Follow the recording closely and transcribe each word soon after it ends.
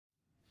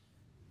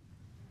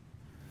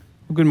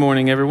Well, good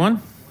morning,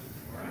 everyone.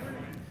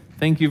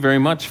 Thank you very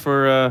much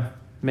for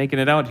making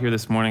it out here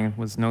this morning. It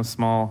was no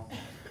small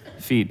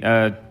feat.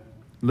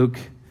 Luke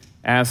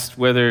asked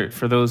whether,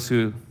 for those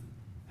who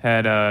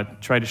had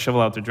tried to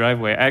shovel out their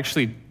driveway, I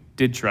actually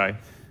did try.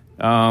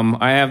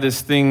 I have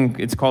this thing,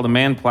 it's called a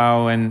man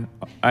plow, and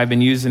I've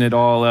been using it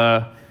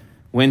all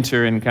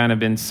winter and kind of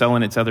been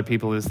selling it to other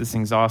people as this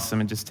thing's awesome.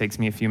 It just takes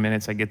me a few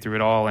minutes. I get through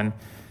it all. And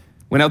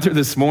went out there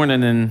this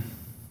morning, and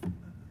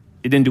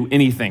it didn't do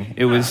anything.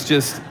 It was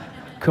just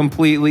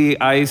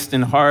completely iced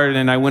and hard,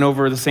 and I went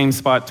over the same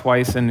spot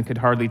twice and could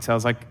hardly tell. I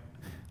was like,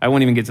 I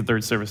won't even get to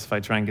third service if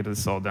I try and get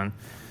this all done.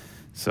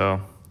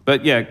 So,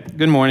 but yeah,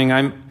 good morning.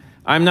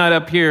 I'm not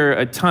up here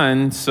a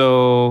ton,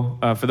 so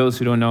for those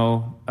who don't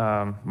know,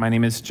 my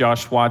name is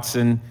Josh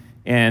Watson,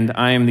 and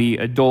I am the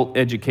adult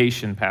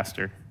education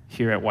pastor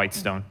here at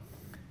Whitestone,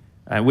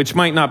 which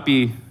might not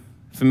be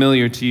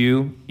familiar to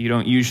you. You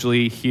don't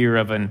usually hear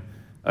of an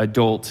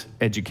adult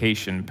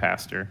education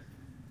pastor,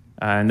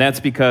 and that's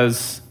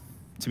because,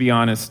 to be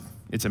honest,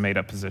 it's a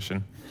made-up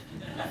position.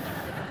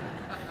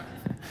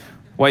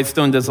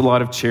 Whitestone does a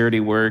lot of charity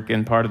work,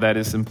 and part of that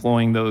is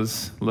employing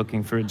those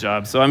looking for a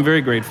job. So I'm very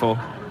grateful.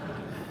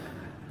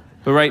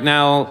 But right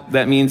now,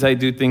 that means I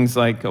do things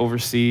like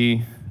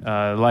oversee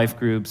life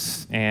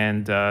groups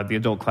and the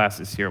adult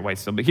classes here at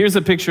Whitestone. But here's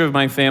a picture of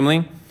my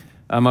family.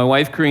 My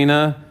wife,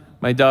 Karina,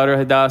 my daughter,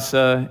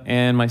 Hadassah,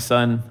 and my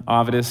son,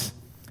 Avidus.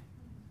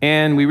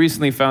 And we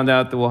recently found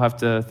out that we'll have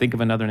to think of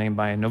another name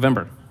by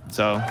November.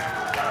 So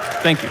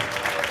thank you.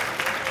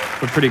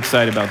 We're pretty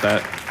excited about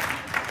that.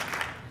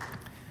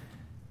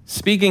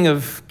 Speaking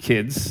of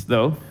kids,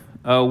 though,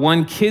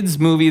 one kids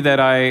movie that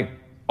I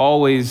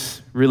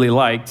always really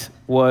liked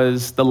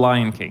was The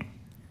Lion King.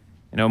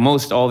 You know,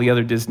 most all the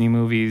other Disney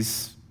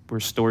movies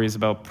were stories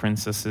about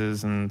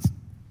princesses and,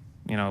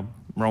 you know,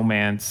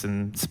 romance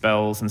and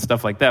spells and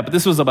stuff like that. But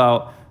this was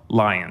about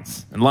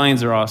lions, and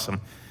lions are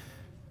awesome.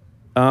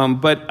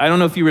 But I don't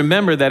know if you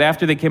remember that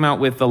after they came out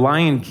with The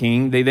Lion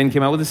King, they then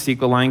came out with a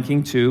sequel, Lion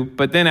King 2.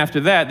 But then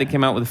after that, they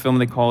came out with a film,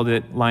 they called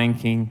it Lion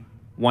King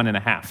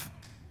 1.5. Do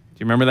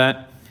you remember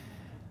that?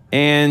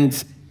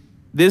 And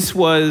this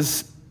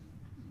was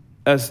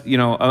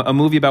a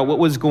movie about what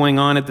was going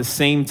on at the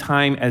same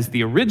time as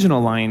the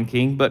original Lion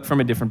King, but from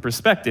a different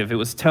perspective. It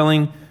was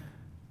telling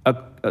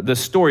the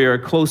story, or a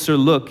closer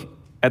look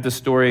at the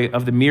story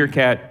of the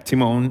meerkat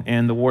Timon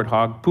and the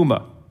warthog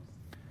Pumbaa.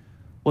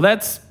 Well,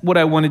 that's what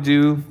I want to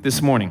do this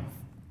morning.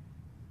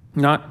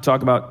 Not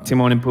talk about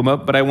Timon and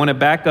Pumbaa, but I want to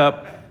back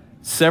up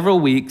several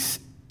weeks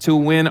to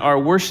when our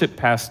worship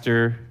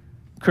pastor,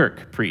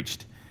 Kirk,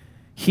 preached.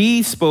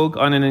 He spoke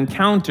on an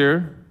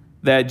encounter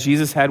that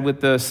Jesus had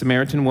with the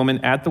Samaritan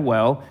woman at the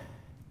well,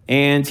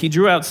 and he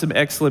drew out some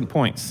excellent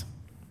points.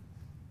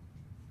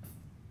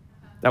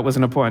 That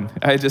wasn't a pun.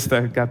 I just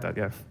got that,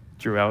 yeah,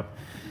 drew out.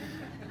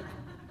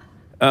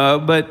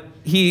 But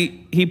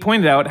he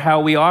pointed out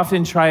how we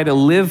often try to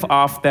live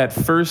off that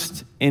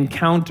first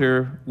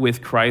encounter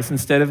with Christ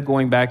instead of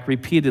going back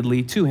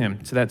repeatedly to him,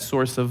 to that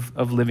source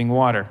of living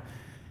water.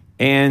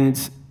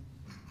 And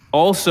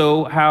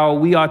also how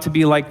we ought to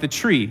be like the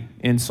tree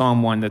in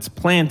Psalm 1 that's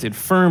planted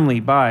firmly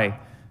by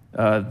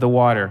the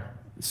water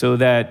so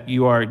that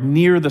you are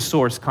near the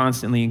source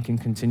constantly and can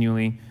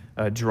continually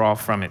draw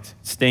from it,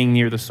 staying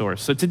near the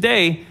source. So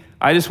today,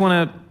 I just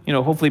want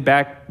to, hopefully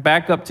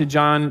back up to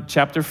John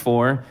chapter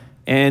 4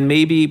 and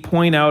maybe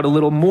point out a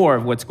little more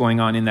of what's going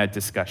on in that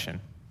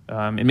discussion,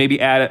 and maybe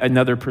add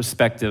another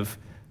perspective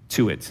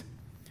to it,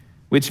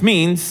 which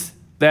means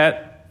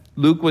that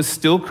Luke was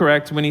still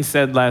correct when he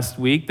said last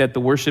week that the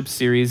worship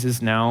series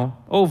is now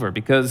over,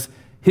 because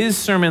his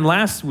sermon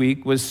last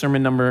week was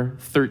sermon number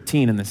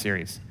 13 in the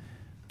series.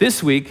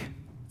 This week,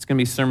 it's going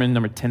to be sermon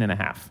number 10 and a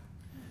half.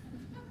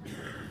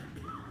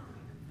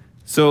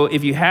 So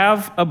if you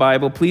have a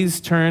Bible,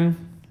 please turn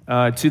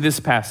to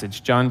this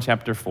passage, John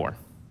chapter 4.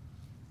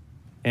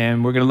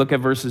 And we're going to look at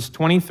verses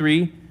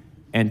 23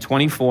 and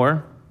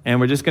 24, and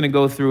we're just going to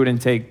go through it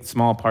and take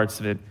small parts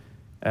of it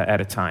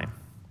at a time.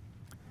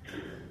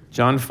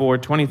 John 4,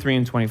 23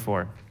 and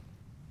 24.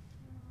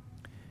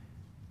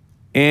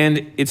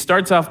 And it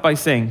starts off by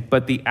saying,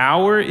 "But the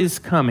hour is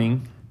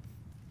coming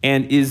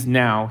and is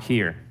now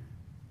here."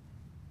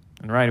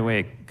 And right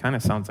away, it kind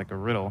of sounds like a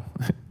riddle.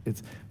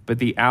 But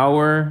the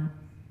hour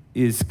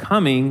is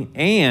coming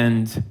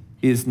and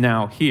is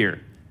now here.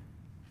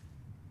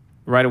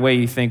 Right away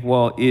you think,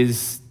 well,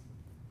 is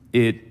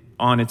it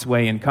on its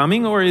way and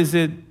coming, or is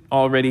it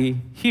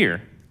already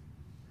here?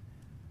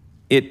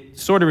 It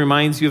sort of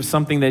reminds you of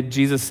something that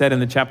Jesus said in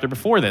the chapter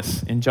before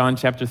this, in John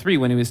chapter 3,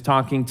 when he was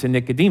talking to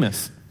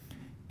Nicodemus.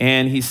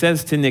 And he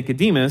says to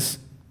Nicodemus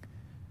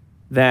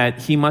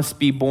that he must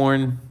be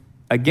born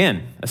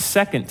again, a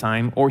second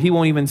time, or he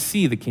won't even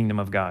see the kingdom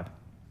of God.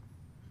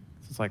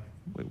 It's like,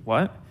 wait,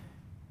 what?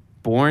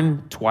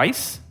 Born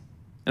twice?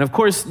 And of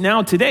course,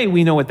 now today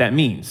we know what that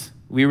means.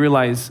 We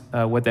realize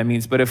what that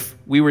means. But if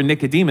we were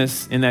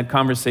Nicodemus in that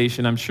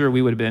conversation, I'm sure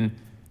we would have been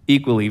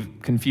equally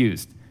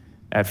confused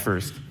at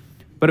first.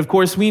 But of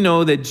course, we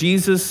know that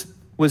Jesus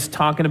was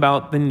talking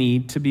about the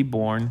need to be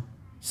born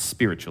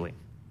spiritually.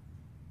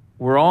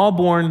 We're all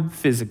born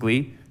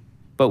physically,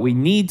 but we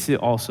need to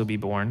also be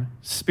born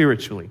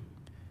spiritually.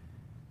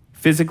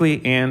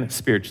 Physically and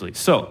spiritually.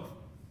 So,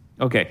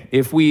 okay,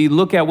 if we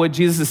look at what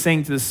Jesus is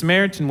saying to the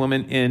Samaritan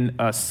woman in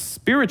a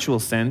spiritual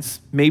sense,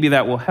 maybe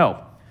that will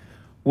help.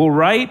 Well,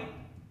 right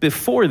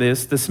before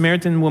this, the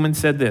Samaritan woman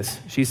said this.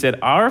 She said,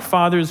 "Our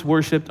fathers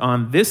worshipped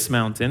on this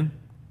mountain,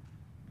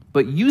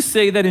 but you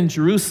say that in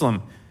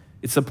Jerusalem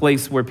it's a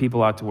place where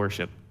people ought to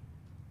worship."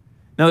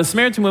 Now, the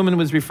Samaritan woman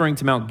was referring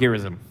to Mount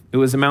Gerizim. It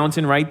was a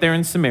mountain right there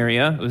in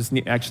Samaria. It was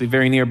actually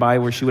very nearby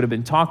where she would have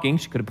been talking.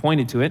 She could have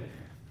pointed to it.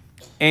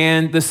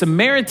 And the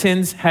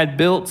Samaritans had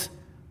built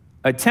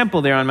a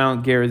temple there on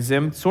Mount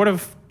Gerizim, sort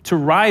of to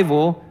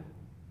rival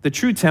the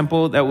true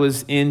temple that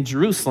was in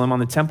Jerusalem on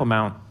the Temple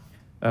Mount,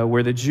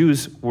 where the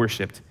Jews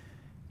worshipped.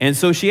 And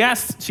so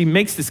she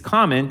makes this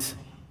comment,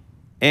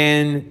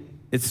 and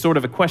it's sort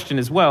of a question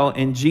as well.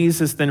 And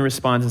Jesus then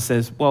responds and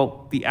says,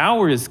 well, the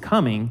hour is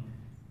coming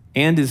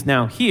and is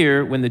now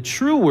here when the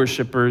true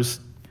worshipers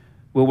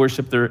will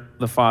worship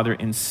the Father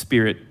in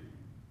spirit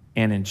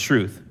and in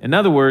truth. In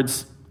other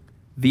words,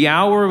 the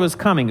hour was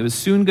coming. It was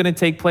soon going to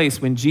take place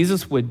when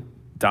Jesus would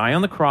die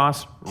on the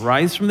cross,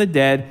 rise from the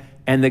dead,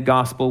 and the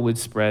gospel would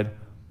spread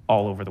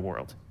all over the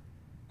world.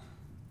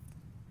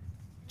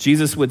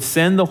 Jesus would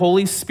send the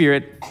Holy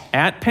Spirit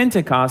at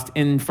Pentecost,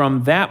 and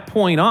from that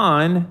point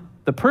on,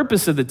 the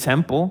purpose of the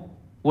temple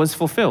was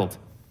fulfilled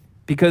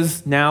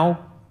because now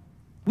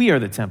we are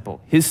the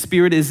temple. His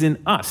Spirit is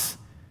in us,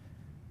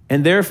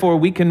 and therefore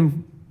we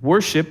can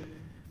worship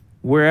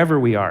wherever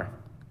we are.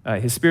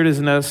 His Spirit is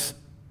in us.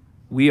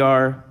 We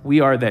are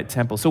that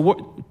temple.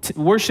 So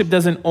worship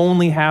doesn't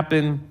only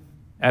happen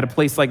at a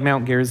place like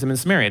Mount Gerizim in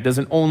Samaria. It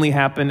doesn't only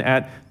happen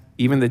at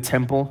even the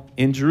temple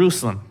in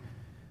Jerusalem,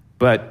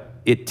 but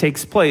it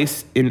takes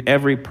place in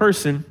every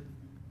person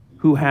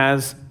who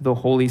has the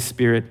Holy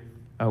Spirit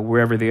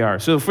wherever they are.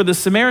 So for the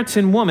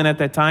Samaritan woman at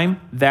that time,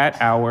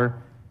 that hour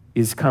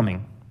is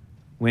coming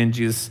when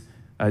Jesus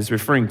is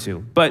referring to.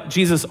 But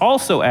Jesus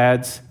also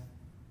adds,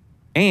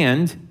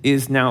 and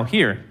is now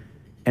here.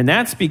 And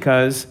that's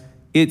because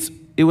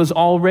it was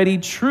already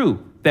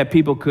true that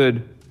people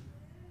could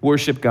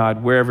worship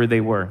God wherever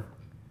they were.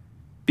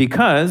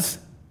 Because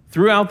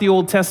throughout the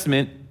Old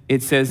Testament,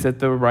 it says that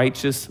the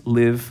righteous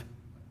live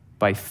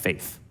by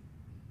faith.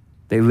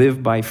 They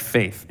live by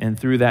faith. And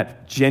through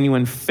that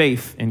genuine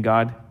faith in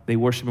God, they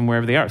worship him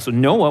wherever they are. So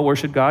Noah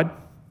worshiped God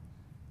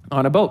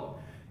on a boat.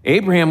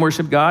 Abraham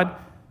worshiped God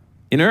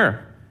in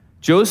Ur.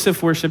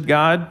 Joseph worshiped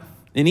God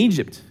in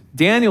Egypt.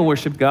 Daniel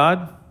worshiped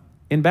God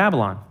in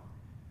Babylon.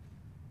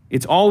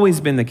 It's always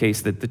been the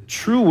case that the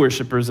true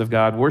worshipers of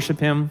God worship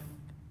him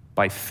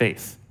by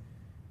faith,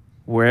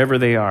 wherever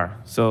they are.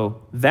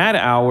 So that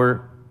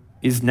hour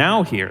is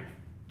now here,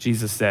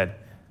 Jesus said.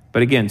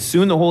 But again,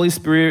 soon the Holy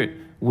Spirit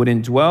would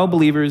indwell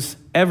believers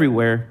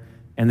everywhere,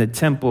 and the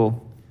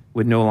temple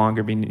would no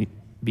longer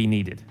be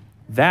needed.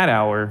 That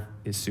hour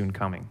is soon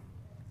coming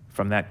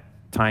from that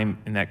time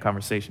in that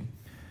conversation.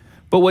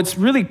 But what's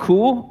really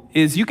cool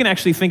is you can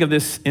actually think of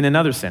this in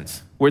another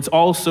sense, where it's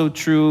also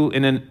true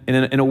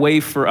in a way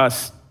for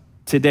us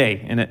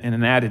today, in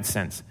an added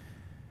sense.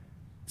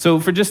 So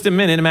for just a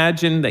minute,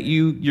 imagine that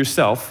you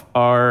yourself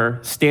are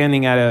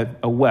standing at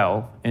a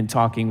well and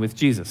talking with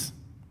Jesus.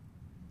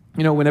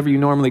 You know, whenever you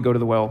normally go to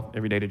the well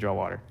every day to draw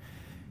water.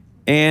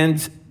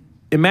 And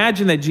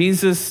imagine that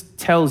Jesus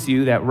tells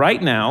you that right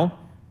now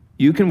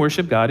you can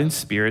worship God in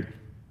spirit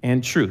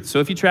and truth. So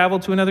if you travel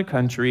to another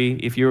country,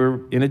 if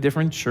you're in a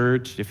different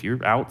church, if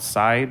you're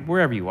outside,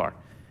 wherever you are.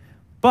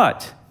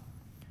 But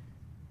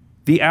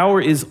the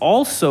hour is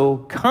also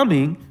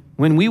coming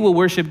when we will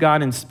worship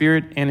God in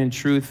spirit and in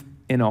truth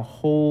in a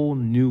whole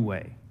new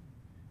way.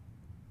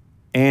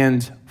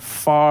 And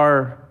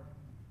far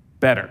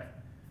better.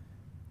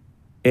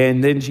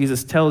 And then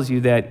Jesus tells you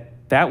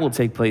that will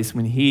take place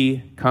when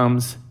he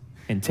comes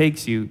and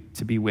takes you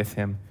to be with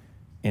him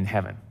in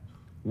heaven.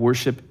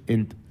 Worship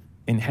in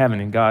heaven,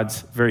 in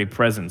God's very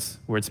presence,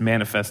 where it's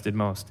manifested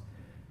most.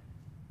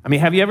 I mean,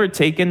 have you ever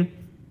taken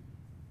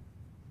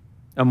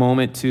a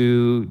moment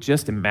to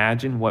just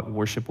imagine what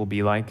worship will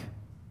be like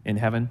in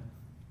heaven?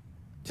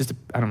 Just,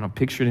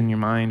 picture it in your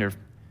mind, or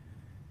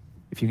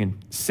if you can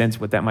sense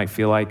what that might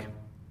feel like.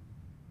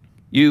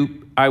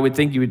 I would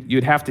think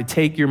you'd have to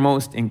take your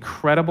most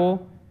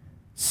incredible,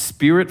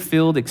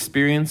 spirit-filled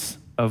experience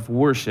of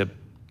worship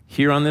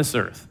here on this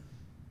earth.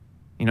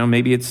 You know,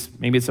 maybe it's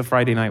a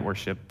Friday night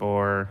worship,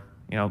 or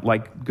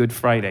like Good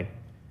Friday.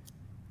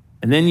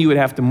 And then you would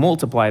have to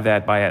multiply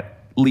that by at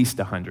least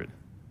 100.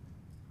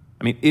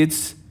 I mean,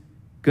 it's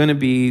going to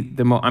be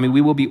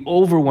we will be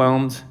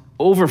overwhelmed,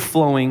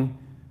 overflowing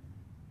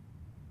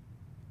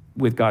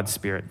with God's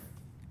Spirit.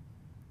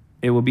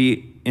 It will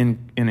be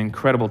an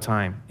incredible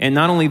time. And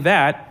not only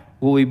that,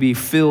 will we be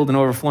filled and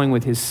overflowing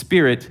with his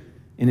Spirit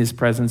in his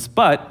presence,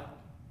 but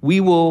we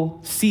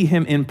will see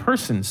him in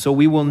person, so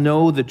we will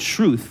know the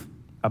truth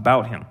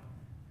about him.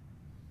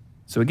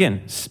 So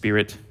again,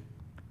 spirit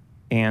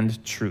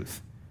and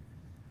truth.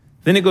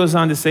 Then it goes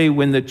on to say,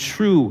 when the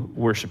true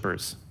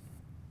worshipers.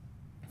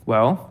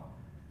 Well,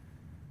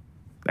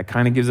 that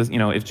kind of gives us,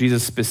 if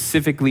Jesus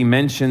specifically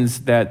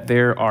mentions that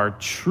there are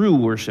true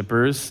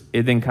worshipers,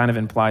 it then kind of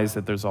implies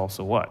that there's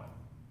also what?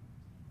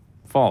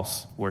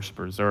 False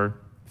worshipers or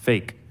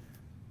fake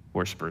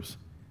worshipers.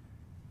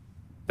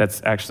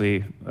 That's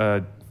actually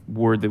a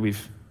word that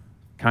we've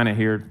kind of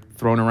heard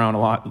thrown around a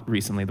lot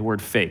recently, the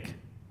word fake,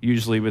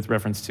 usually with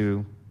reference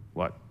to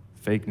what?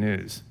 Fake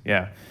news.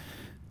 Yeah,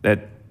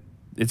 that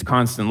it's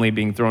constantly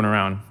being thrown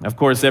around. Of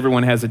course,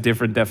 everyone has a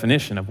different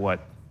definition of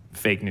what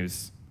fake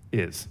news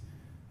is.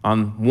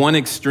 On one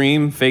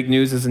extreme, fake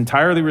news is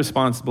entirely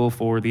responsible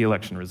for the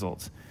election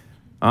results.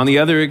 On the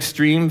other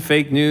extreme,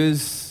 fake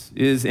news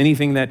is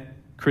anything that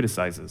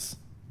criticizes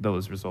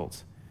those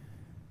results.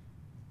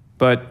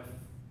 But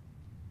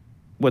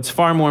what's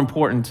far more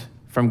important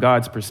from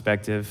God's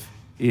perspective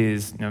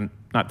is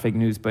not fake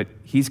news, but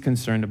he's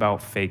concerned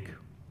about fake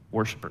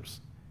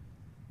worshipers.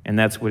 And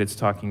that's what it's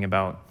talking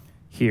about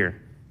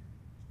here.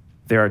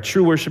 There are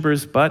true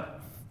worshipers, but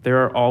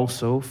there are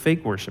also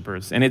fake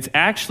worshipers. And it's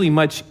actually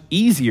much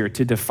easier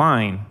to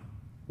define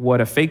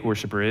what a fake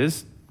worshiper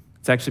is.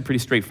 It's actually pretty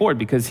straightforward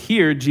because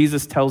here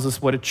Jesus tells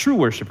us what a true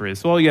worshiper is.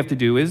 So all you have to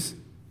do is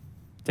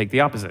take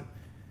the opposite.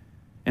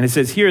 And it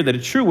says here that a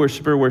true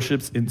worshiper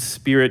worships in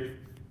spirit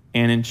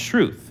and in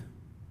truth.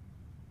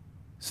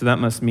 So that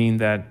must mean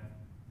that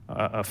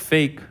a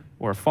fake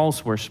or a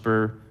false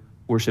worshiper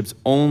worships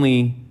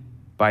only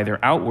by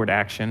their outward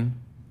action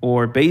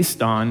or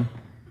based on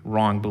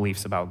wrong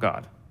beliefs about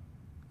God.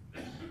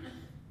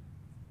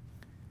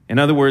 In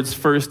other words,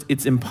 first,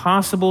 it's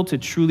impossible to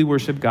truly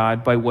worship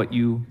God by what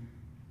you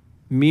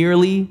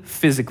merely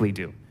physically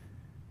do.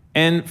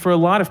 And for a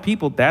lot of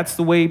people, that's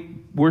the way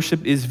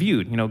worship is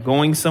viewed.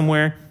 Going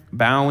somewhere,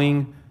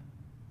 bowing,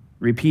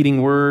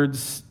 repeating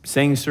words,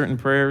 saying certain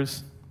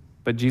prayers.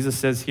 But Jesus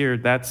says here,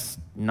 that's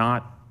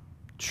not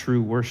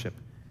true worship.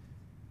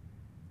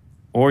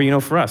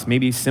 Or, for us,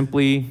 maybe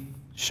simply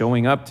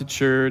showing up to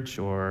church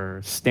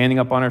or standing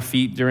up on our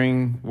feet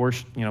during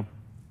worship,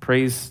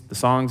 praise the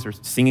songs or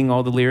singing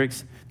all the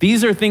lyrics.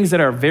 These are things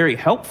that are very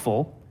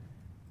helpful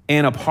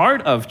and a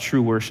part of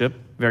true worship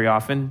very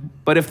often.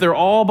 But if they're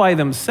all by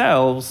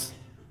themselves,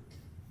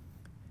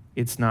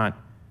 it's not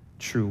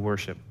true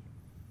worship.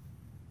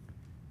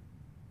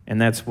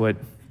 And that's what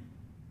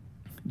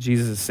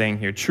Jesus is saying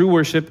here. True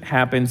worship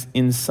happens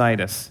inside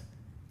us,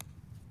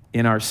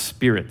 in our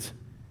spirit.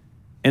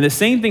 And the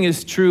same thing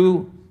is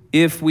true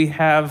if we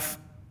have,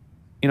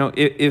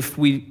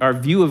 our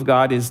view of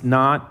God is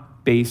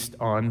not based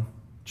on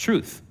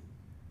truth.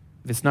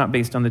 If it's not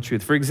based on the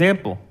truth. For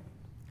example,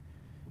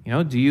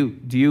 do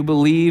you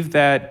believe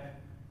that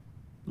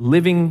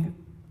living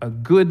a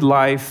good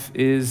life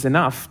is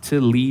enough to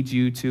lead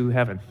you to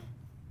heaven?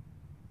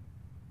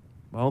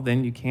 Well,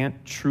 then you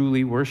can't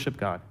truly worship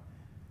God.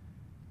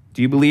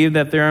 Do you believe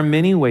that there are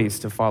many ways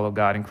to follow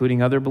God,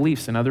 including other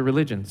beliefs and other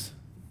religions?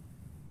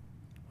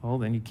 Well,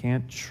 then you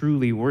can't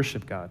truly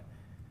worship God.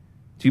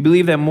 Do you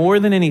believe that more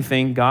than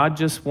anything, God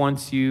just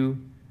wants you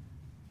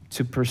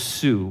to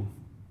pursue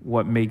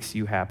what makes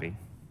you happy?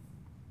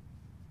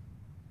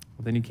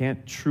 Well, then you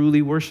can't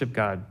truly worship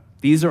God.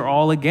 These are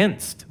all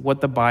against what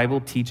the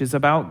Bible teaches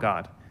about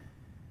God.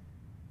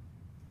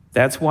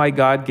 That's why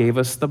God gave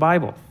us the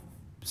Bible,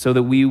 so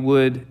that we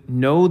would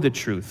know the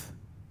truth.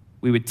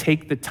 We would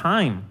take the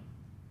time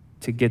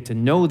to get to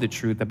know the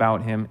truth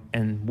about him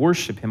and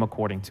worship him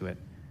according to it.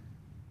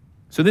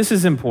 So this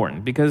is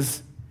important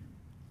because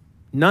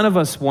none of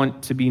us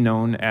want to be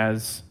known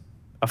as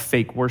a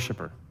fake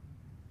worshiper.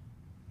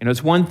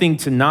 It's one thing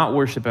to not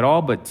worship at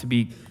all, but to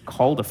be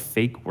called a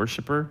fake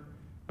worshiper.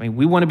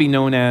 We want to be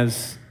known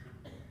as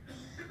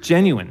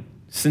genuine,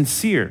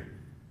 sincere,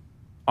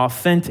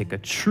 authentic, a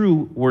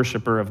true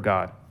worshiper of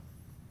God.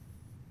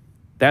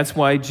 That's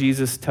why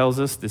Jesus tells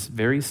us this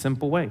very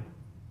simple way.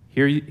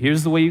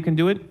 Here's the way you can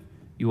do it.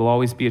 You will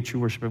always be a true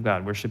worshiper of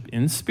God. Worship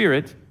in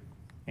spirit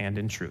and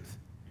in truth.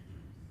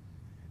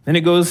 Then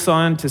it goes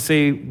on to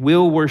say,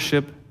 we'll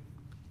worship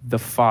the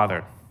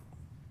Father.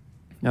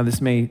 Now,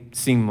 this may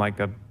seem like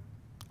an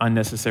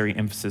unnecessary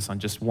emphasis on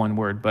just one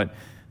word, but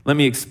let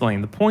me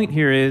explain. The point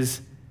here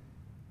is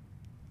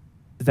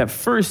that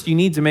first you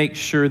need to make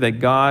sure that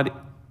God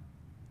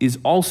is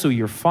also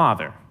your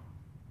Father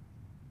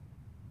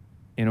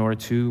in order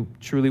to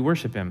truly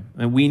worship him.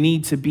 And we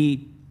need to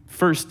be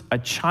first a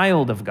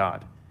child of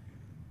God.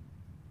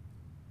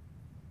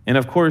 And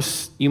of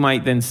course, you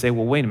might then say,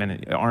 well, wait a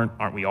minute,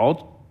 aren't we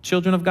all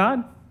children of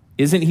God?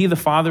 Isn't he the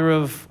Father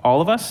of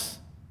all of us?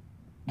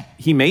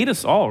 He made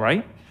us all,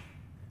 right?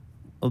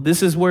 Well,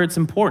 this is where it's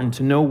important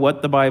to know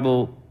what the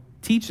Bible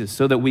teaches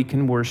so that we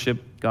can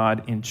worship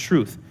God in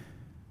truth.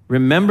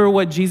 Remember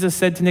what Jesus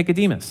said to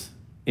Nicodemus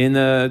in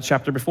the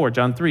chapter before,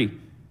 John 3.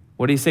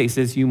 What did he say? He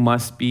says, you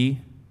must be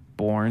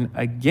born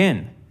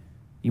again.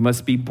 You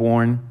must be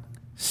born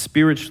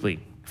spiritually.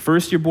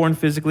 First, you're born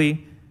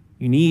physically.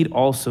 You need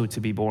also to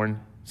be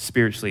born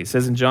spiritually. It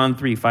says in John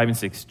 3, 5 and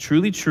 6,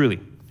 truly, truly,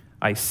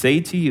 I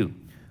say to you,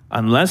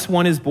 unless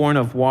one is born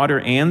of water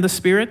and the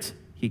Spirit,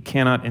 he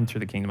cannot enter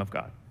the kingdom of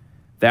God.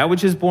 That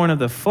which is born of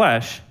the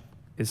flesh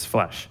is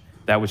flesh.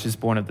 That which is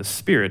born of the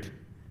Spirit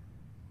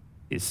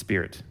is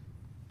spirit.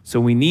 So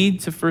we need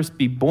to first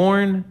be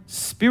born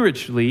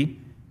spiritually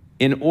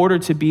in order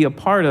to be a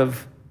part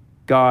of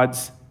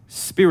God's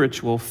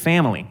spiritual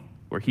family,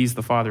 where he's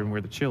the Father and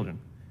we're the children.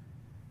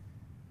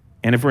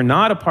 And if we're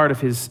not a part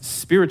of his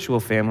spiritual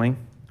family,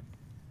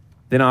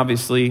 then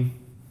obviously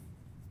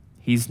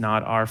he's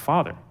not our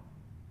Father.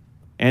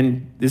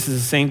 And this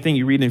is the same thing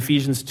you read in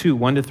Ephesians 2,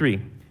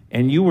 1-3.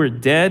 And you were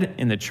dead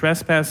in the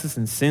trespasses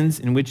and sins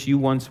in which you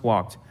once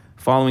walked,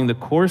 following the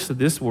course of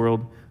this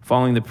world,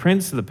 following the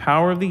prince of the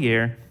power of the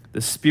air, the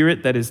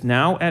spirit that is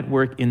now at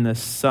work in the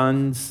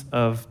sons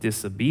of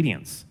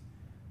disobedience,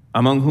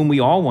 among whom we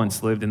all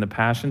once lived in the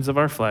passions of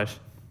our flesh,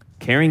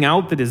 carrying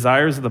out the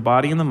desires of the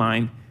body and the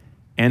mind,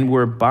 and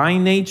were by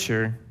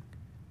nature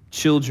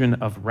children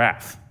of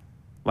wrath,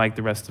 like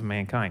the rest of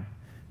mankind.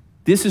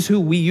 This is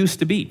who we used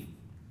to be.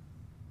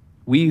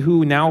 We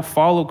who now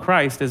follow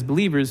Christ as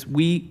believers,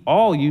 we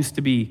all used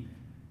to be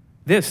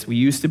this. We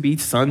used to be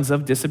sons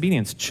of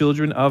disobedience,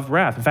 children of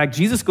wrath. In fact,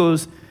 Jesus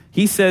goes,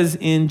 he says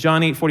in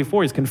John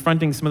 8:44, he's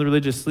confronting some of the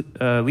religious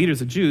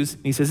leaders of Jews,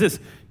 and he says this,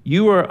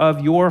 you are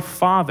of your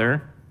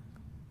father,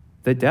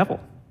 the devil,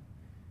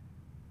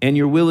 and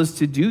your will is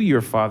to do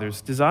your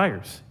father's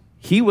desires.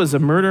 He was a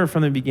murderer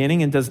from the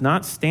beginning and does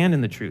not stand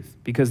in the truth,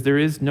 because there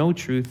is no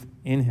truth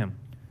in him.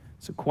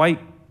 So quite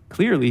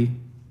clearly,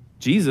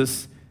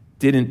 Jesus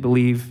didn't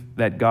believe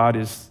that God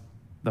is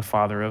the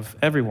father of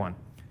everyone,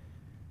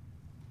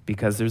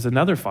 because there's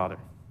another father,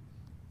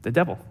 the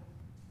devil.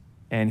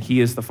 And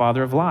he is the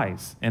father of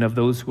lies and of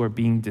those who are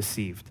being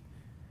deceived.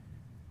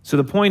 So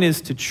the point is,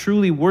 to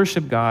truly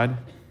worship God,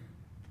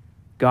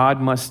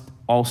 God must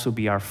also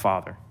be our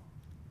Father.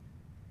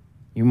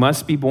 You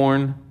must be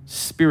born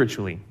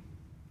spiritually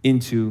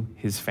into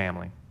his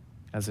family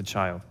as a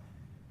child.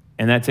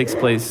 And that takes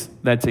place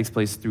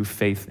through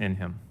faith in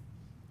him,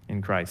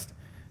 in Christ.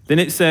 Then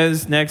it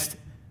says next,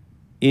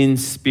 in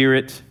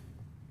spirit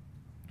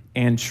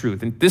and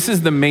truth. And this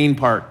is the main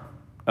part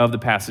of the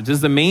passage. This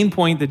is the main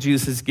point that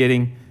Jesus is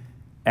getting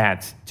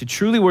at. To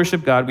truly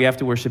worship God, we have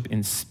to worship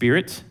in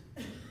spirit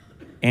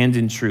and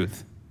in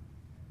truth.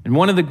 And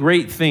one of the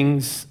great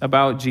things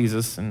about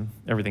Jesus, and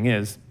everything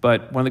is,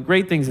 but one of the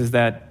great things is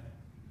that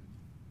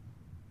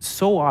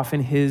so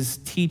often his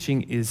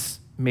teaching is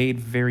made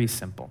very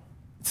simple.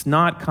 It's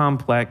not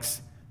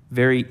complex,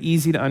 very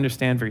easy to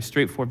understand, very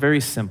straightforward,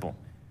 very simple.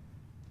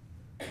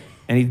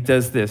 And he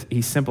does this,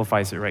 he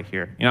simplifies it right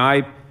here. You know,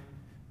 I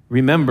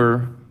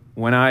remember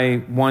when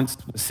I once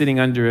was sitting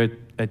under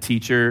a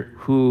teacher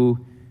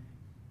who,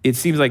 it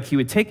seems like he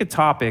would take a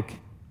topic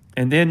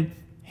and then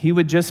he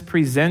would just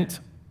present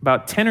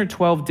about 10 or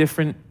 12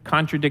 different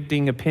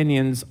contradicting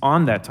opinions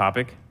on that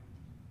topic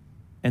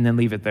and then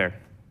leave it there.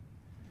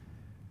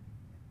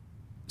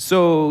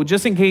 So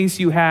just in case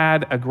you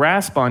had a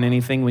grasp on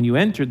anything when you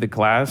entered the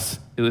class,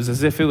 it was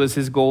as if it was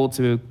his goal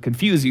to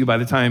confuse you by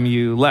the time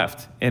you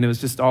left. And it was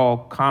just all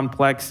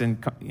complex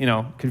and,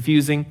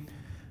 confusing.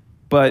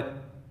 But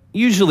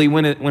usually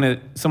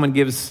when someone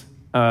gives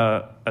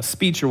a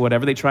speech or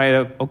whatever, they try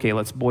to, okay,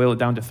 let's boil it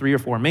down to 3 or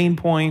 4 main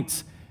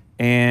points.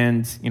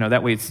 And,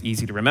 that way it's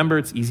easy to remember,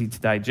 it's easy to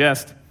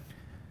digest.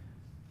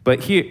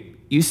 But here,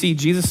 you see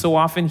Jesus so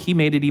often, he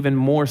made it even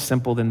more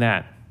simple than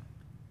that.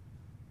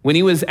 When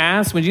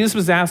Jesus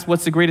was asked,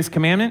 what's the greatest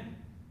commandment?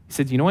 He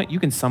said, you know what? You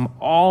can sum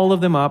all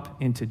of them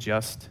up into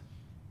just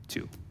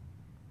 2.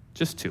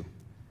 Just 2.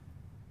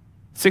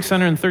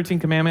 613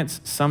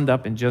 commandments summed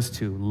up in just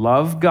 2.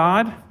 Love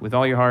God with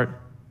all your heart,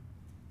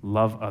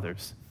 love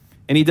others.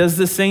 And he does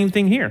the same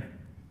thing here,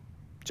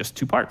 just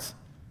 2 parts.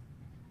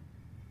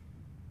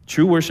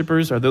 True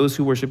worshipers are those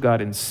who worship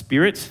God in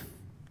spirit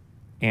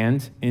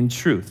and in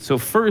truth. So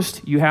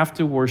first, you have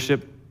to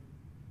worship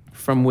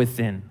from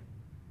within,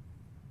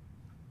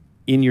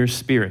 in your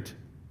spirit,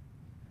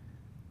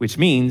 which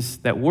means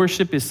that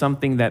worship is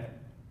something that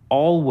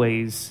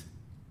always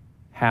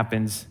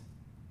happens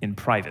in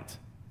private.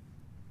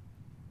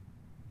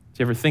 Do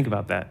you ever think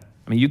about that?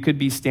 I mean, you could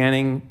be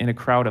standing in a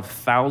crowd of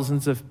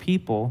thousands of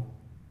people,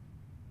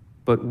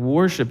 but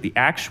worship, the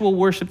actual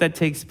worship that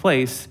takes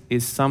place,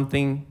 is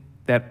something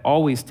that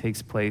always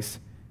takes place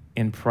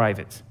in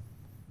private,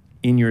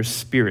 in your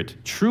spirit.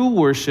 True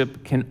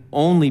worship can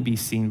only be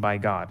seen by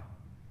God.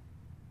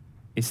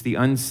 It's the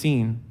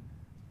unseen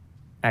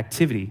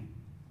activity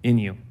in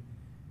you.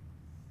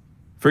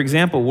 For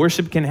example,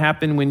 worship can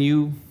happen when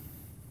you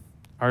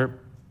are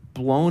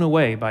blown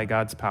away by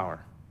God's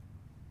power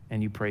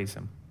and you praise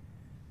him.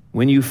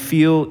 When you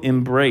feel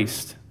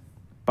embraced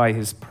by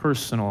his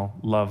personal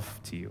love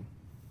to you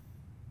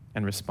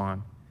and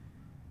respond.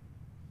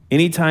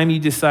 Anytime you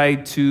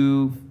decide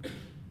to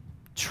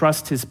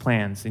trust his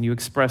plans and you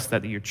express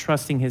that you're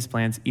trusting his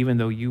plans even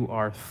though you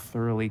are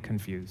thoroughly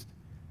confused.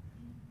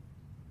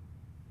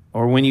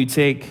 Or when you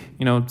take,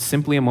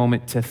 simply a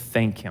moment to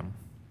thank him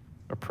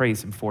or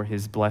praise him for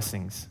his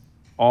blessings,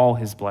 all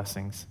his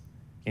blessings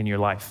in your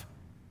life.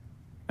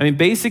 I mean,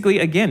 basically,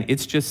 again,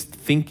 it's just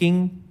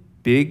thinking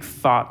big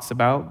thoughts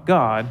about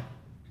God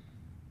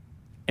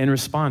and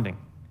responding.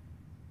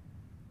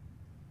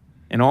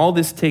 And all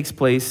this takes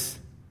place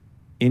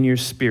in your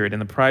spirit, in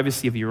the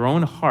privacy of your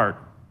own heart,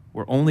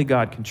 where only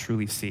God can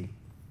truly see.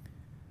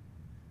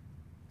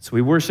 So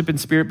we worship in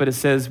spirit, but it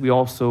says we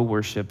also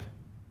worship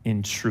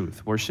in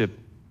truth. Worship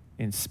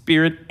in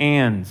spirit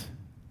and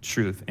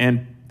truth.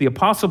 And the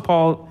Apostle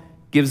Paul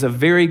gives a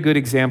very good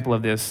example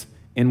of this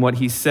in what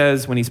he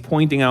says when he's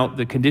pointing out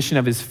the condition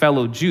of his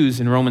fellow Jews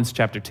in Romans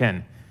chapter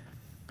 10.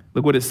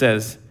 Look what it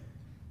says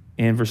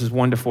in verses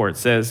 1 to 4. It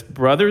says,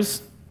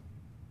 "Brothers,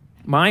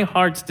 my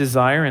heart's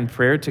desire and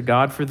prayer to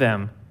God for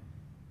them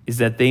is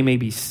that they may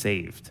be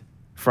saved.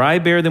 For I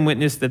bear them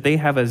witness that they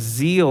have a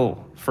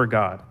zeal for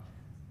God,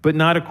 but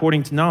not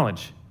according to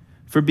knowledge.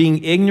 For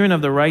being ignorant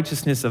of the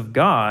righteousness of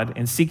God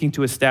and seeking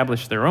to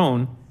establish their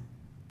own,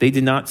 they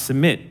did not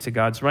submit to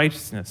God's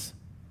righteousness.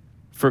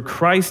 For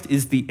Christ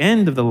is the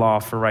end of the law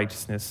for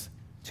righteousness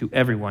to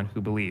everyone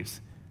who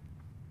believes."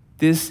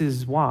 This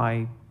is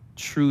why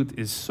truth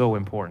is so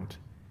important.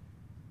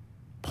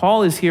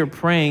 Paul is here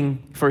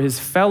praying for his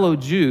fellow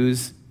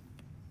Jews.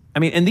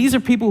 And these are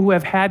people who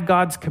have had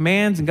God's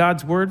commands and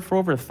God's word for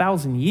over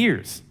 1,000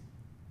 years.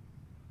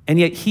 And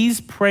yet he's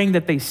praying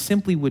that they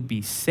simply would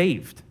be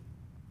saved.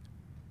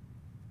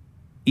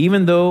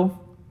 Even though,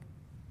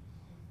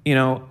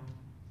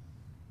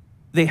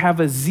 they have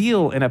a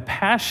zeal and a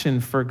passion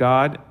for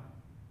God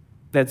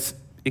that's,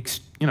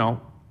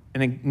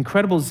 an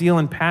incredible zeal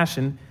and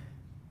passion,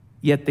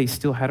 yet they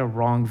still had a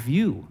wrong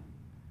view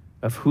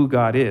of who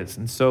God is.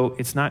 And so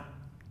it's not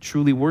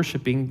truly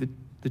worshiping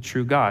the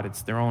true God.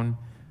 It's their own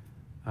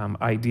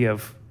idea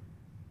of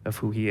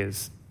who he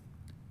is.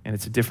 And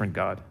it's a different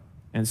God.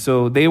 And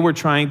so they were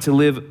trying to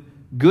live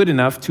good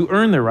enough to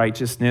earn their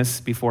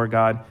righteousness before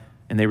God,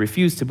 and they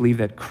refused to believe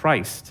that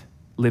Christ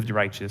lived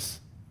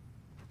righteous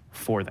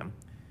for them.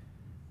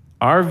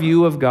 Our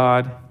view of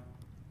God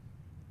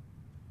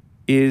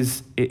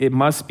it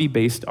must be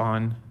based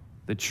on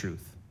the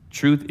truth.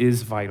 Truth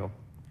is vital.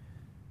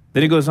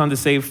 Then it goes on to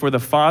say, "For the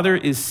Father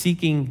is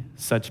seeking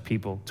such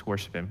people to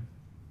worship him."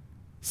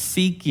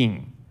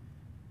 Seeking.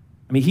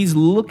 He's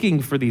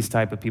looking for these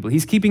type of people.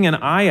 He's keeping an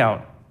eye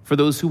out for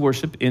those who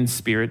worship in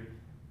spirit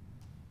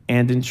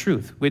and in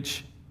truth,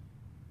 which,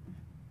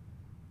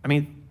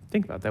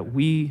 think about that.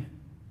 We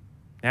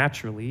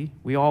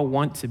all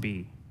want to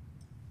be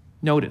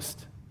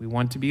noticed. We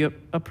want to be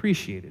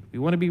appreciated. We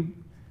want to be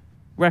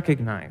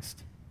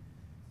recognized.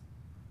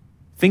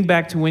 Think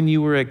back to when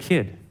you were a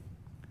kid.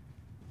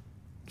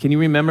 Can you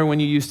remember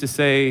when you used to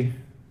say,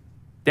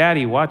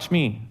 "Daddy, watch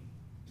me,"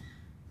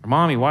 or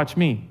 "Mommy, watch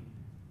me"?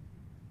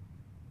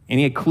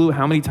 Any clue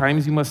how many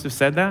times you must have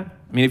said that?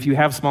 If you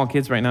have small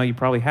kids right now, you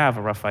probably have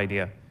a rough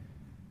idea.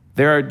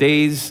 There are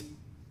days,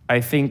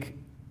 I think,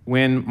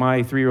 when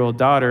my 3-year-old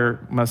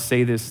daughter must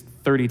say this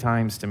 30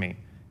 times to me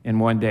in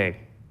one day.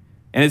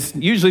 And it's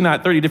usually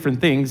not 30 different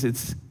things.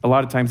 It's a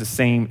lot of times the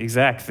same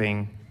exact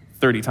thing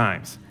 30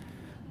 times.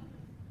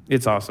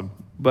 It's awesome.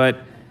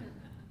 But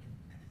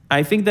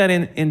I think that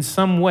in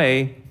some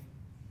way,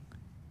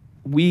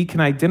 we can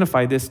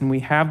identify this, and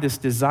we have this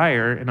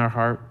desire in our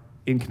heart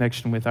in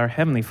connection with our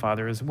Heavenly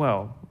Father as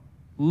well.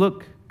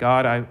 Look,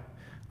 God,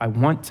 I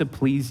want to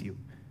please you.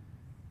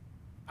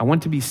 I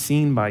want to be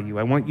seen by you.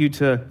 I want to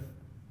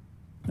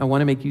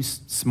make you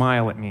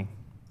smile at me.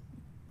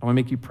 I want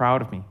to make you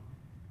proud of me.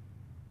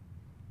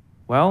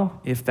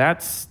 Well, if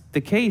that's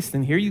the case,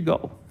 then here you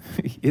go.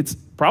 It's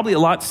probably a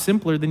lot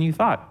simpler than you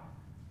thought.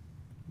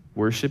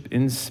 Worship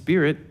in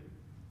spirit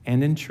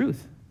and in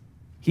truth.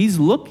 He's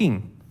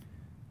looking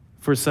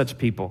for such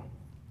people,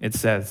 it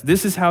says.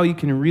 This is how you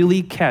can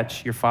really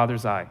catch your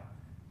Father's eye.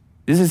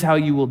 This is how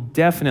you will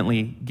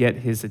definitely get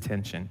his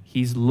attention.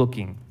 He's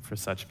looking for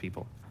such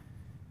people.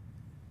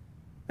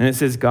 And it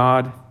says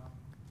God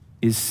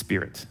is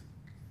spirit.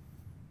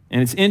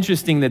 And it's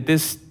interesting that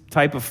this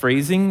type of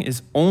phrasing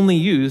is only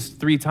used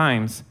 3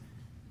 times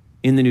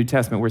in the New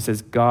Testament, where it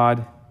says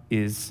God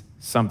is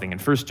something. In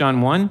 1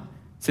 John 1, it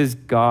says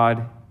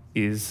God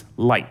is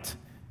light.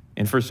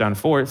 In 1 John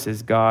 4, it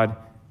says God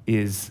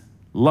is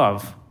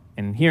love.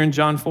 And here in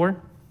John 4, it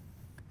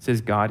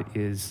says God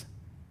is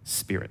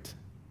spirit.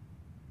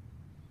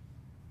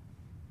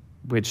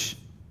 Which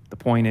the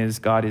point is,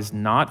 God is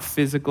not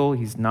physical,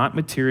 he's not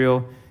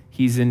material,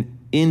 he's an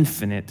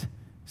infinite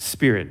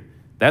spirit.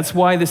 That's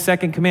why the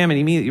second commandment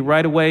immediately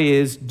right away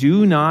is,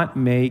 do not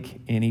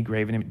make any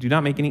graven image. Do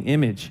not make any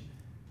image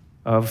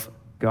of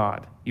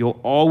God. You'll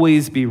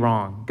always be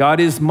wrong. God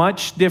is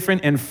much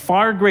different and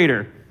far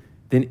greater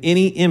than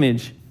any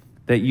image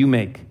that you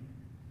make.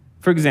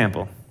 For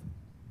example,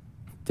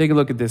 take a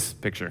look at this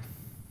picture.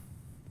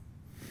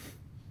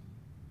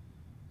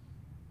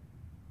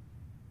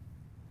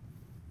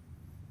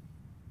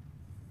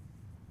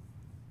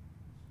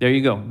 There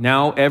you go.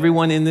 Now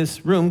everyone in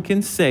this room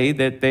can say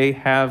that they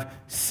have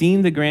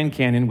seen the Grand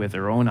Canyon with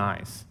their own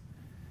eyes.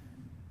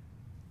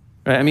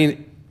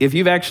 Right? If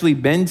you've actually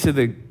been to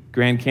the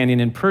Grand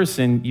Canyon in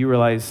person, you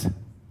realize,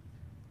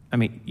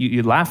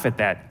 you laugh at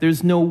that.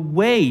 There's no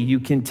way you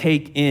can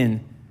take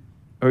in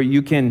or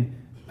you can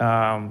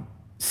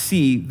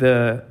see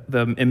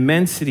the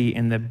immensity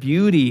and the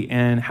beauty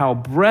and how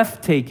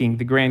breathtaking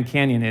the Grand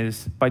Canyon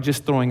is by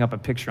just throwing up a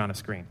picture on a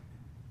screen.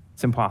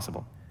 It's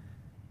impossible.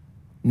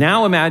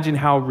 Now imagine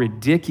how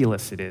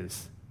ridiculous it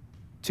is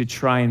to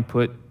try and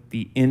put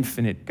the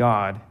infinite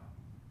God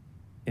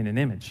in an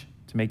image,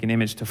 to make an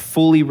image to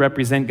fully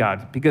represent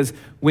God. Because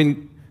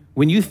when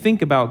you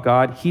think about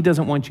God, he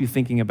doesn't want you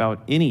thinking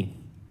about any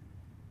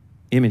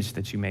image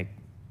that you make.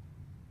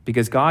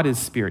 Because God is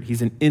spirit.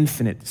 He's an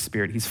infinite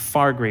spirit. He's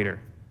far greater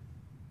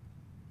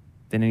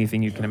than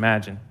anything you can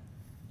imagine.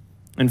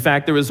 In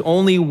fact, there was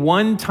only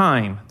one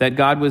time that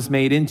God was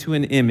made into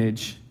an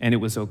image, and it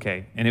was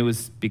okay. And it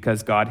was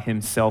because God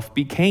himself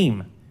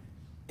became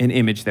an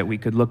image that we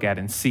could look at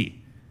and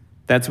see.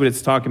 That's what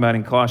it's talking about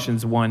in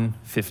Colossians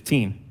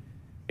 1:15.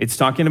 It's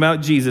talking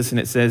about Jesus, and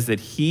it says that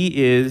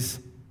he is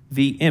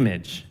the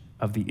image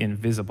of the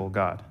invisible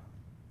God.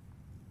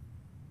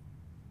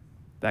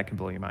 That can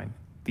blow your mind.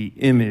 The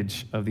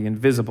image of the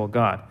invisible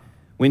God.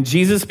 When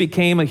Jesus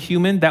became a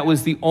human, that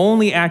was the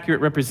only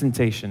accurate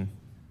representation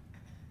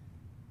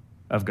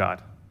of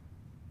God,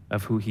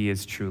 of who he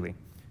is truly.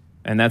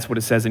 And that's what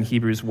it says in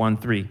Hebrews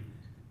 1:3.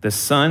 The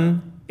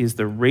Son is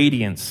the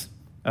radiance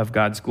of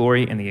God's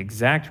glory and the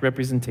exact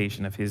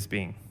representation of his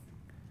being.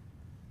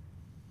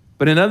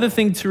 But another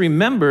thing to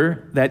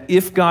remember, that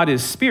if God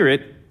is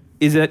spirit,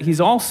 is that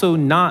he's also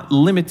not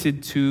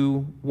limited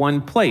to one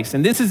place.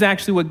 And this is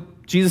actually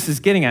what Jesus is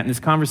getting at in this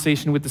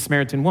conversation with the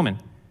Samaritan woman.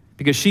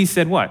 Because she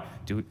said, what?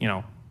 Do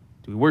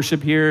we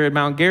worship here at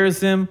Mount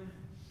Gerizim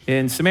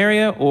in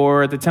Samaria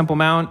or at the Temple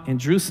Mount in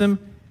Jerusalem?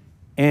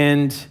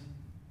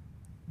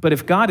 But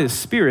if God is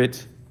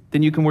spirit,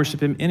 then you can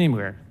worship him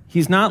anywhere.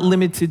 He's not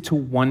limited to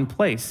one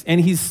place. And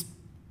he's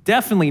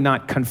definitely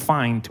not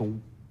confined to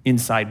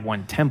inside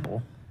one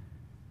temple.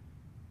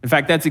 In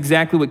fact, that's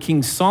exactly what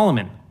King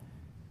Solomon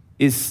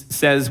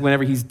says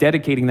whenever he's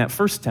dedicating that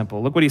first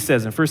temple. Look what he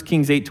says in 1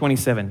 Kings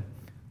 8:27.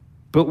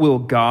 But will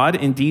God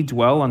indeed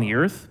dwell on the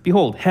earth?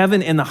 Behold,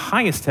 heaven and the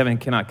highest heaven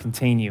cannot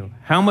contain you.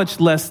 How much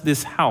less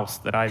this house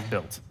that I've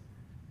built?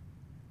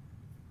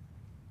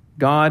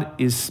 God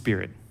is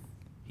spirit.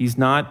 He's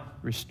not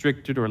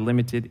restricted or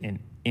limited in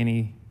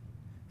any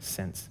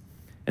sense.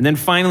 And then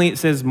finally it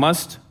says,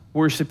 must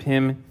worship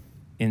him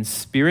in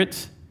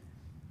spirit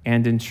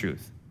and in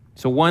truth.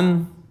 So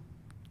one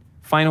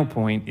final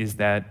point is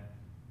that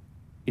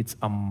it's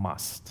a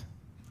must.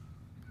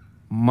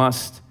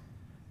 Must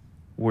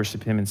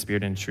worship him in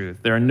spirit and truth.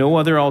 There are no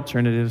other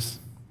alternatives.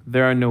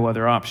 There are no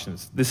other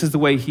options. This is the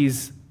way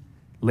he's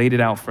laid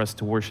it out for us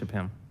to worship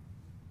him.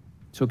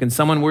 So can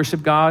someone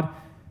worship God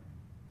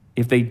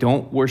if they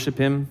don't worship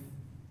him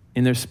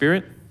in their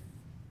spirit?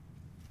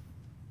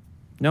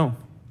 No.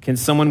 Can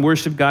someone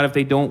worship God if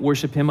they don't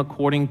worship him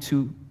according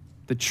to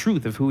the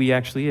truth of who he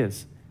actually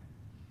is?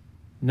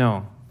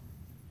 No.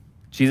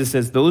 Jesus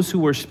says those who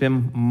worship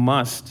him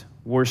must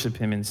worship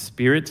him in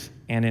spirit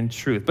and in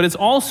truth. But it's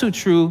also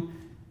true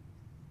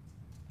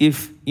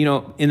if,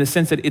 in the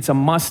sense that it's a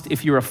must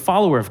if you're a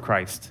follower of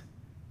Christ,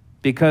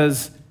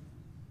 because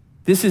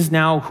this is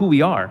now who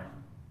we are.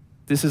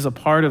 This is a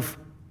part of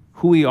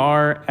who we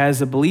are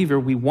as a believer.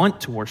 We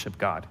want to worship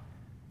God.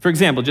 For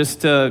example,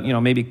 just to,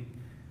 maybe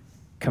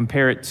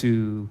compare it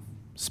to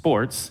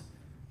sports,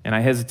 and I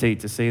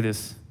hesitate to say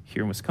this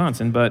here in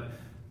Wisconsin, but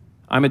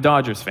I'm a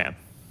Dodgers fan.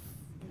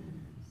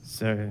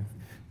 So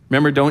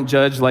remember, don't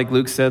judge, like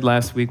Luke said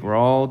last week. We're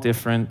all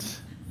different.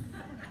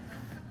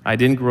 I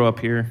didn't grow up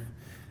here.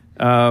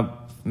 They're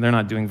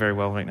not doing very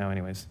well right now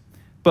anyways.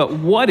 But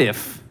what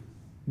if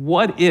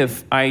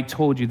I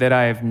told you that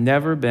I have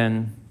never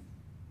been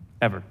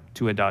ever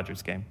to a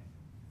Dodgers game?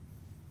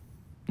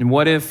 And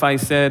what if I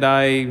said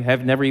I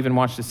have never even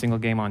watched a single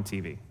game on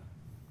TV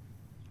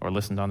or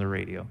listened on the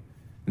radio?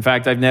 In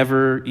fact, I've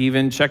never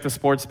even checked the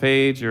sports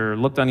page or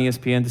looked on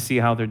ESPN to see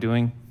how they're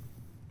doing.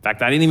 In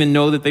fact, I didn't even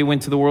know that they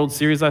went to the World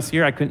Series last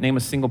year. I couldn't name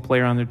a single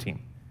player on their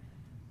team.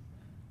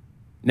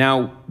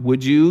 Now,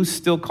 would you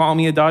still call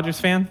me a Dodgers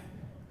fan?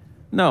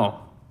 No,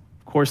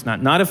 of course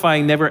not. Not if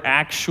I never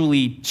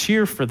actually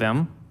cheer for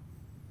them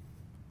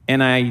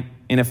and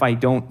if I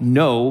don't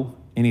know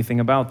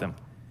anything about them.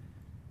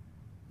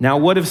 Now,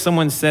 what if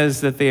someone says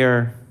that they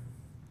are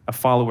a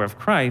follower of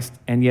Christ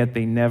and yet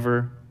they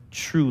never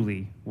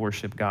truly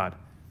worship God?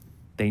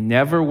 They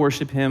never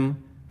worship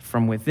him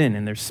from within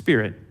in their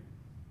spirit,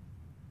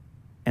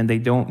 and they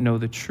don't know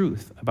the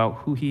truth about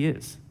who he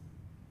is.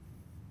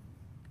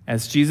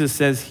 As Jesus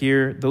says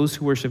here, those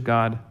who worship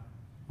God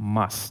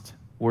must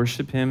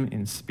worship him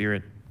in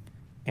spirit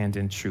and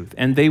in truth.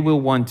 And they will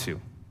want to.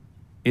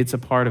 It's a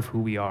part of who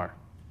we are.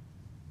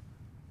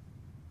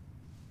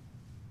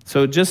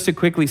 So just to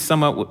quickly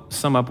sum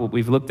up what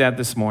we've looked at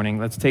this morning,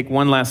 let's take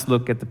one last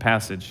look at the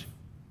passage.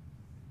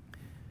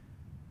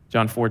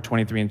 John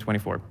 4:23 and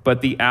 24.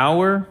 But the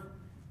hour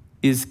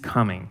is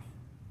coming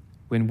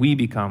when we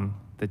become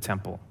the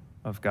temple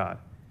of God,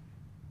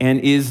 and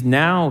is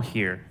now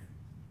here,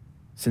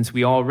 since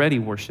we already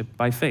worship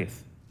by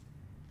faith.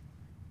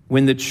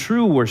 When the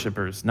true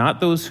worshipers, not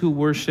those who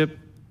worship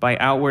by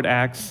outward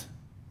acts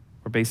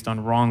or based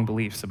on wrong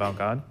beliefs about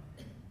God,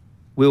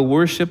 will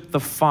worship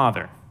the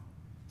Father,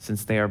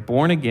 since they are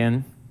born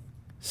again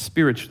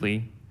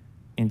spiritually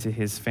into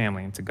his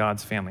family, into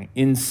God's family,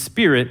 in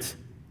spirit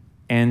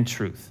and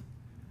truth,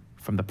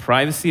 from the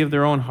privacy of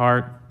their own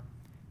heart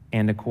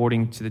and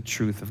according to the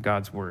truth of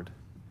God's word.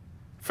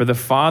 For the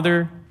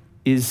Father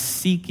is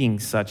seeking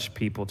such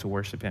people to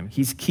worship him.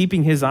 He's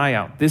keeping his eye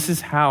out. This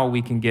is how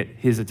we can get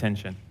his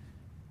attention.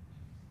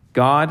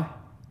 God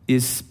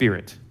is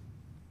spirit,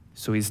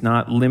 so he's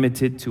not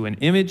limited to an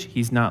image.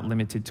 He's not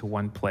limited to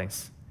one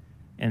place.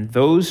 And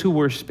those who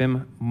worship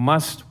him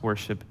must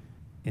worship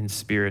in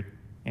spirit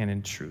and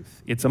in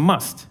truth. It's a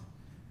must.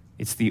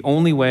 It's the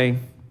only way,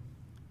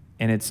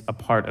 and it's a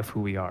part of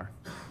who we are.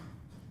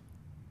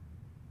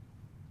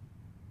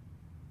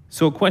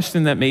 So a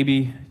question that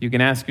maybe you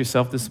can ask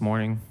yourself this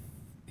morning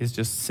is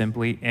just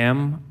simply,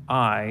 am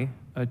I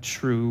a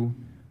true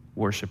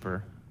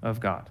worshiper of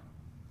God?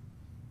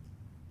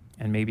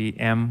 And maybe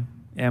am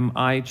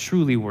I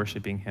truly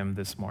worshiping him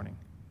this morning?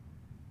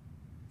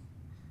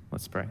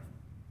 Let's pray.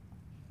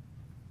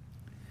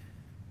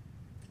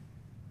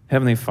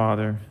 Heavenly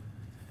Father,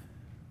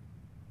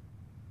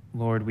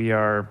 Lord, we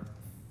are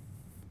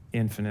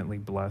infinitely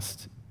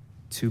blessed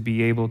to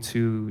be able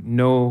to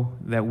know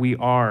that we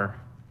are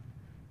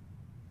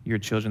your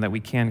children, that we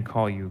can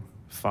call you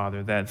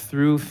Father, that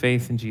through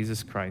faith in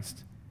Jesus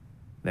Christ,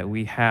 that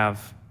we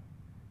have,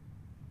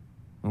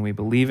 when we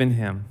believe in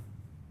him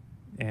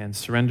and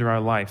surrender our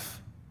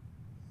life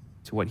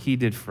to what he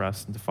did for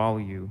us and to follow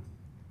you,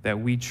 that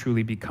we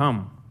truly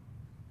become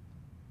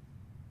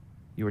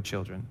your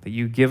children, that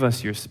you give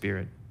us your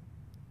spirit,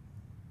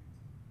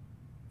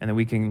 and that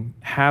we can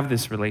have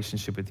this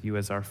relationship with you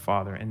as our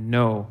Father and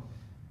know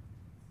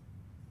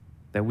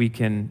that we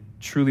can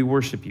truly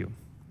worship you.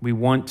 We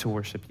want to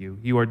worship you.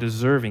 You are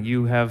deserving.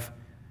 You have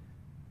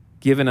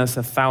given us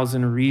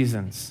 1,000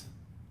 reasons,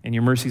 and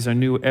your mercies are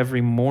new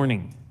every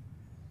morning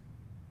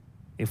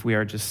if we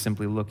are just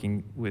simply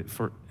looking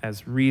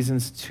as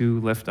reasons to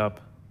lift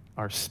up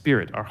our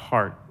spirit, our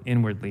heart,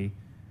 inwardly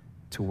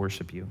to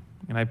worship you.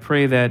 And I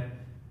pray that,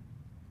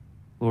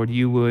 Lord,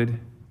 you would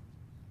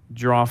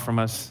draw from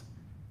us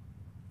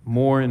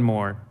more and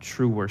more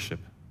true worship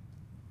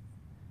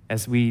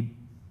as we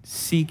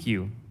seek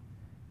you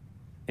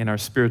in our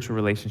spiritual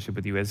relationship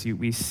with you, as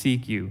we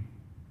seek you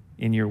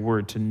in your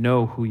word to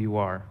know who you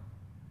are.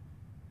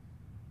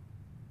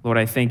 Lord,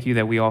 I thank you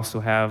that we also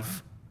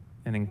have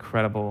an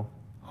incredible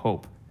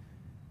hope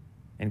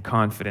and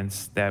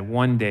confidence that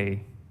one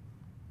day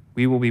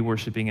we will be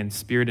worshiping in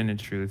spirit and in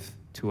truth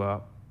to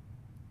a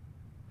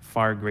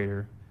far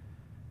greater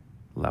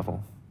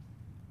level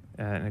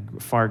and a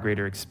far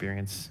greater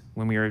experience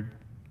when we are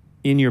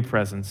in your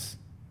presence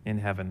in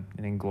heaven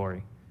and in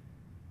glory.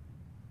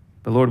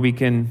 But Lord, we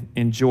can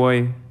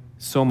enjoy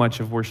so much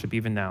of worship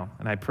even now.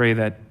 And I pray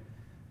that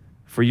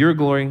for your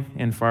glory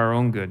and for our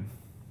own good,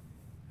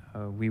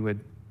 we would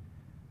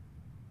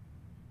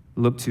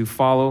look to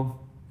follow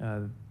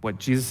what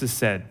Jesus has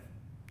said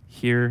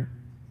here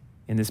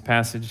in this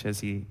passage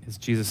as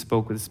Jesus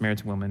spoke with the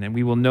Samaritan woman. And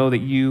we will know that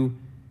you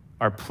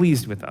are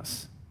pleased with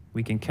us.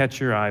 We can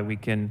catch your eye. We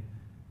can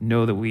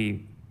know that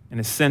we, in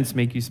a sense,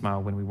 make you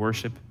smile when we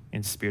worship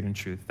in spirit and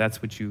truth.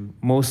 That's what you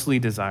mostly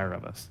desire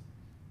of us.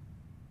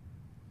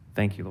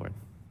 Thank you, Lord.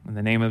 In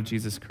the name of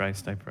Jesus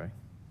Christ, I pray.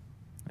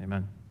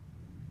 Amen.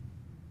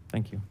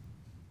 Thank you.